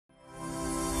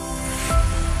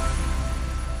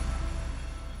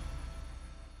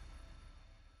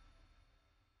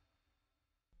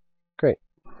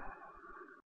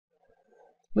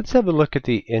Let's have a look at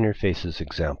the interfaces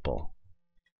example.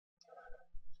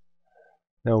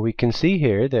 Now we can see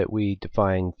here that we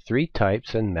define three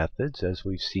types and methods as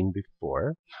we've seen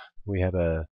before. We have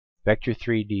a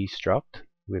vector3d struct,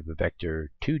 we have a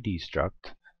vector2d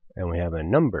struct, and we have a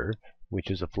number,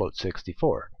 which is a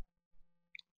float64.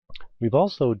 We've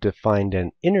also defined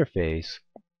an interface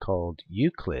called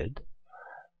Euclid,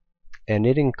 and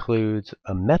it includes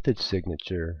a method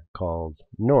signature called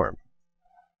norm.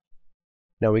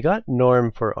 Now we got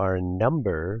norm for our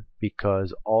number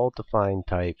because all defined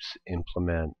types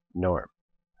implement norm.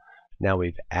 Now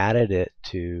we've added it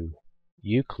to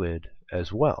Euclid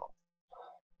as well.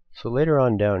 So later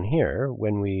on down here,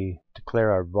 when we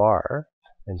declare our var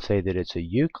and say that it's a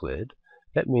Euclid,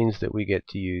 that means that we get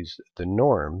to use the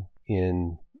norm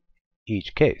in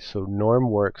each case. So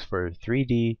norm works for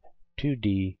 3D,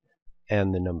 2D,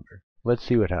 and the number. Let's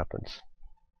see what happens.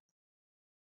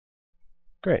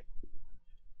 Great.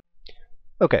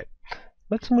 Okay,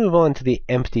 let's move on to the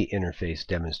empty interface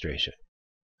demonstration.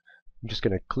 I'm just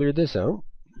going to clear this out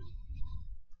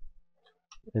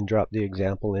and drop the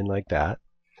example in like that.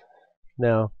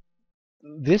 Now,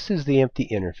 this is the empty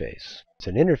interface. It's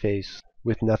an interface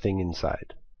with nothing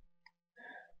inside.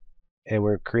 And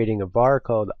we're creating a var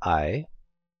called I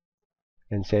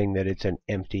and saying that it's an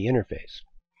empty interface.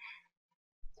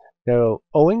 Now,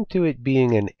 owing to it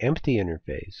being an empty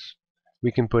interface,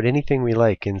 we can put anything we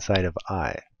like inside of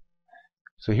I.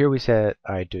 So here we set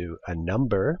I to a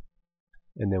number,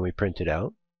 and then we print it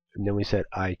out. And then we set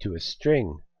I to a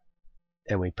string,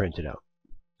 and we print it out.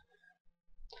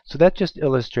 So that just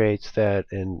illustrates that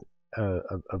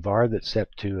a var that's set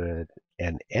to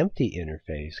an empty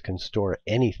interface can store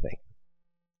anything.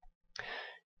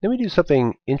 Then we do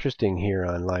something interesting here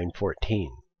on line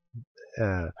 14.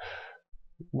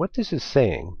 What this is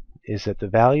saying is that the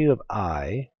value of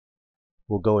I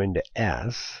will go into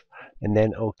S, and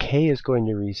then OK is going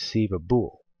to receive a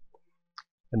bool.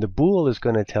 And the bool is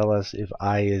going to tell us if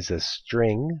I is a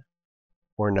string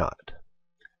or not.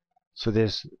 So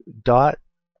this dot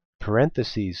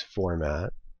parentheses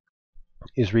format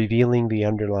is revealing the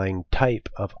underlying type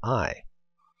of I.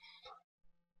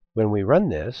 When we run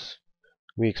this,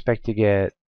 we expect to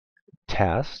get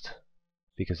test,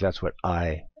 because that's what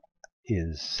I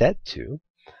is set to,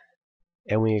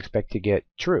 and we expect to get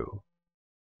true,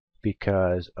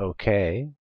 because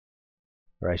OK,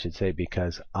 or I should say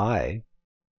because I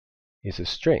is a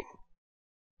string.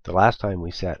 The last time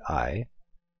we set I,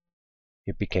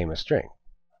 it became a string.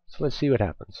 So let's see what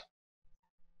happens.